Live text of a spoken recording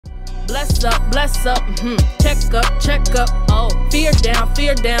Bless up, check up, oh, fear down,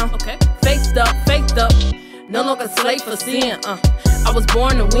 okay, faith up, no longer slave for sin, I was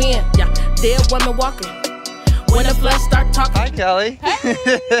born to win, yeah, dead women walking, when the flesh start talking. Hi, Kelly.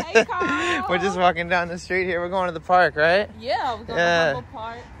 Hey, Carl. We're just walking down the street here. We're going to the park, right? Yeah, we're going to the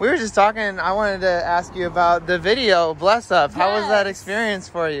park. We were just talking. I wanted to ask you about the video, Bless Up. How was that Yes. experience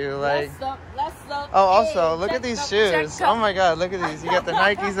for you? Like, Bless up. oh, also, Hey, look at check these up, shoes. check up. Oh my God, look at these. You got the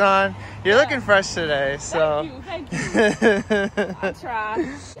Nikes on. You're looking fresh today, so. Thank you. I tried.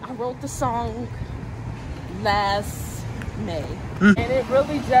 I wrote the song last May, and it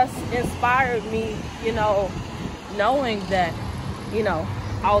really just inspired me, you know, knowing that, you know,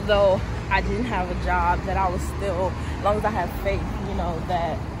 although I didn't have a job, that I was still, as long as I had faith, you know,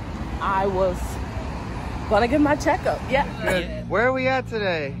 that I was gonna get my checkup. Yeah. Good. Where are we at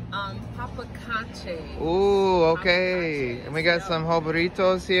today? Papacache. Ooh, okay. And we got some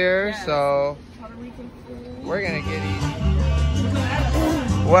burritos here, Yes. so Puerto Rican food. we're gonna get eating.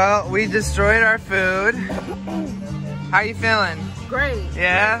 Well, we destroyed our food. How you feeling? Great.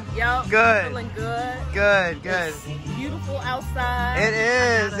 Yeah? Yep. Good. Feeling good. Good. It's beautiful outside. It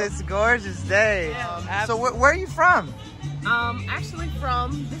is. It's a gorgeous day. Yeah. So where are you from? Actually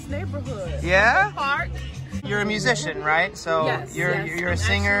from this neighborhood. Yeah? Park. You're a musician, right? So Yes, you're a I'm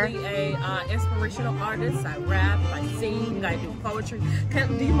singer. actually a inspirational artist. I rap, I sing, I do poetry. Do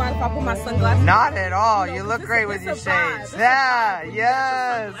you mind if I put my sunglasses? Not at all. No, You look it's great a- with it's your a vibe. shades. It's a Yeah. vibe.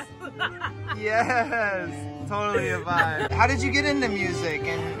 Yes. Sunglasses. Yes. Totally a vibe. How did you get into music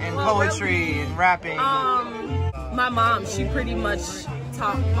and poetry and rapping? My mom, she pretty much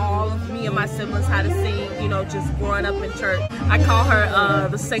taught all of me and my siblings how to sing, you know, just growing up in church. I call her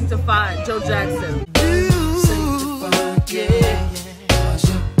the sanctified Joe Jackson.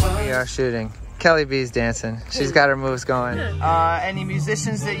 We are shooting. Kelly B's dancing. She's got her moves going. Any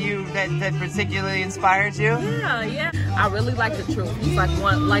musicians that that particularly inspired you? Yeah. I really like The Truth. He's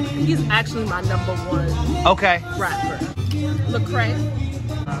he's actually my #1 Okay. rapper. Lecrae,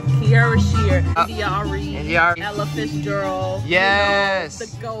 Kiara Shear, Indiari, Ella Fitzgerald. Yes. You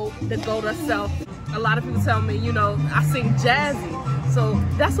know, the GOAT herself. A lot of people tell me, you know, I sing jazzy. So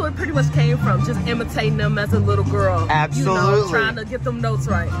that's what it pretty much came from, just imitating them as a little girl. Absolutely. You know, trying to get them notes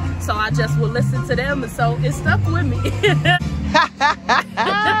right. So I just would listen to them, and so it stuck with me.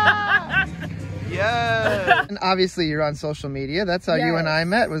 Yeah. And obviously you're on social media. That's how you and I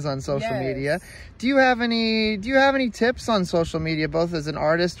met, was on social media. Do you have any tips on social media, both as an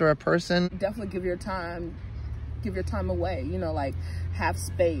artist or a person? Definitely give your time away, you know, like have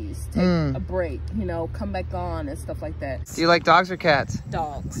space, take a break, you know, come back on and stuff like that. Do you like dogs or cats?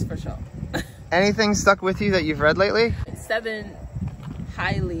 Dogs, for sure. Anything stuck with you that you've read lately? 7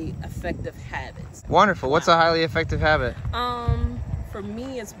 highly effective habits. Wonderful. What's a highly effective habit? For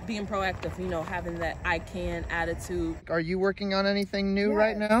me, it's being proactive, you know, having that I can attitude. Are you working on anything new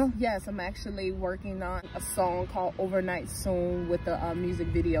right now? Yes, I'm actually working on a song called Overnight Soon with a music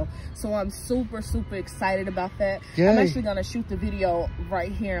video. So I'm super, super excited about that. Yay. I'm actually gonna shoot the video right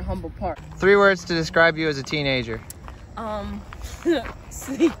here in Humboldt Park. 3 words to describe you as a teenager.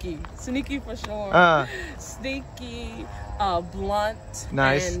 Sneaky for sure. Sneaky, blunt,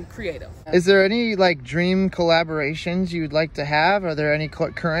 nice, and creative. Is there any like dream collaborations you'd like to have? Are there any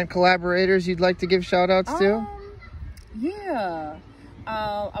current collaborators you'd like to give shout outs to? Yeah.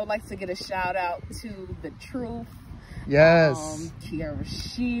 I would like to get a shout out to The Truth. Yes. Kiara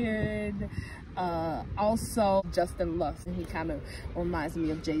Sheard. Also Justin Lust. He kind of reminds me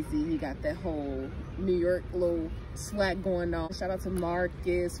of Jay-Z. He got that whole New York little swag going on. Shout out to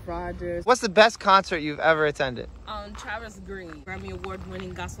Marcus Rogers. What's the best concert you've ever attended? Travis Green, Grammy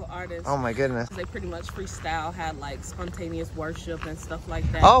Award-winning gospel artist. Oh my goodness. They pretty much freestyle, had like spontaneous worship and stuff like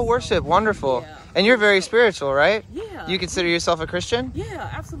that. Oh, worship, wonderful. Yeah. And you're very spiritual, right? Yeah. You consider yourself a Christian? Yeah,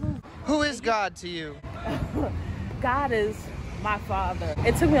 absolutely. Who is God to you? God is my father.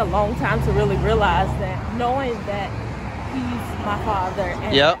 It took me a long time to really realize that, knowing that he's my father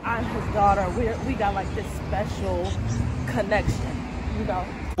and that I'm his daughter, we got like this special connection, you know.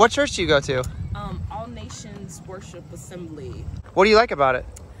 What church do you go to? All Nations Worship Assembly. What do you like about it?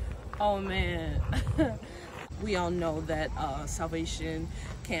 Oh man, we all know that salvation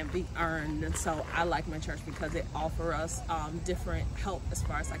can't be earned, and so I like my church because it offers us different help as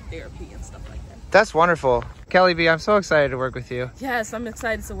far as like therapy and stuff like that. That's wonderful. Kelly B, I'm so excited to work with you. Yes, I'm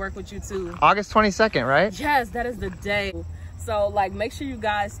excited to work with you too. August 22nd, right? Yes, that is the day. So like, make sure you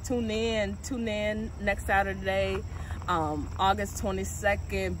guys tune in next Saturday, August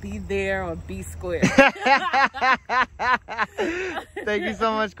 22nd. Be there or be square. Thank you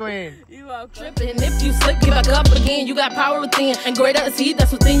so much, Queen. You are tripping. If you slip, get back up again. You got power within, and greater is he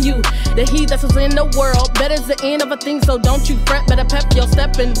that's within you. The he that's what's in the world. Better's the end of a thing, so don't you fret. Better pep your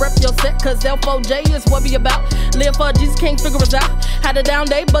step and rep your set, cause L4J is what we about. Live for Jesus, can't figure us out. Had a down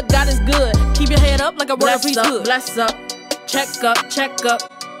day, but God is good. Keep your head up like a word good. Bless up, check up, check up.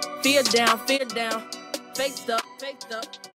 Fear down, faked up.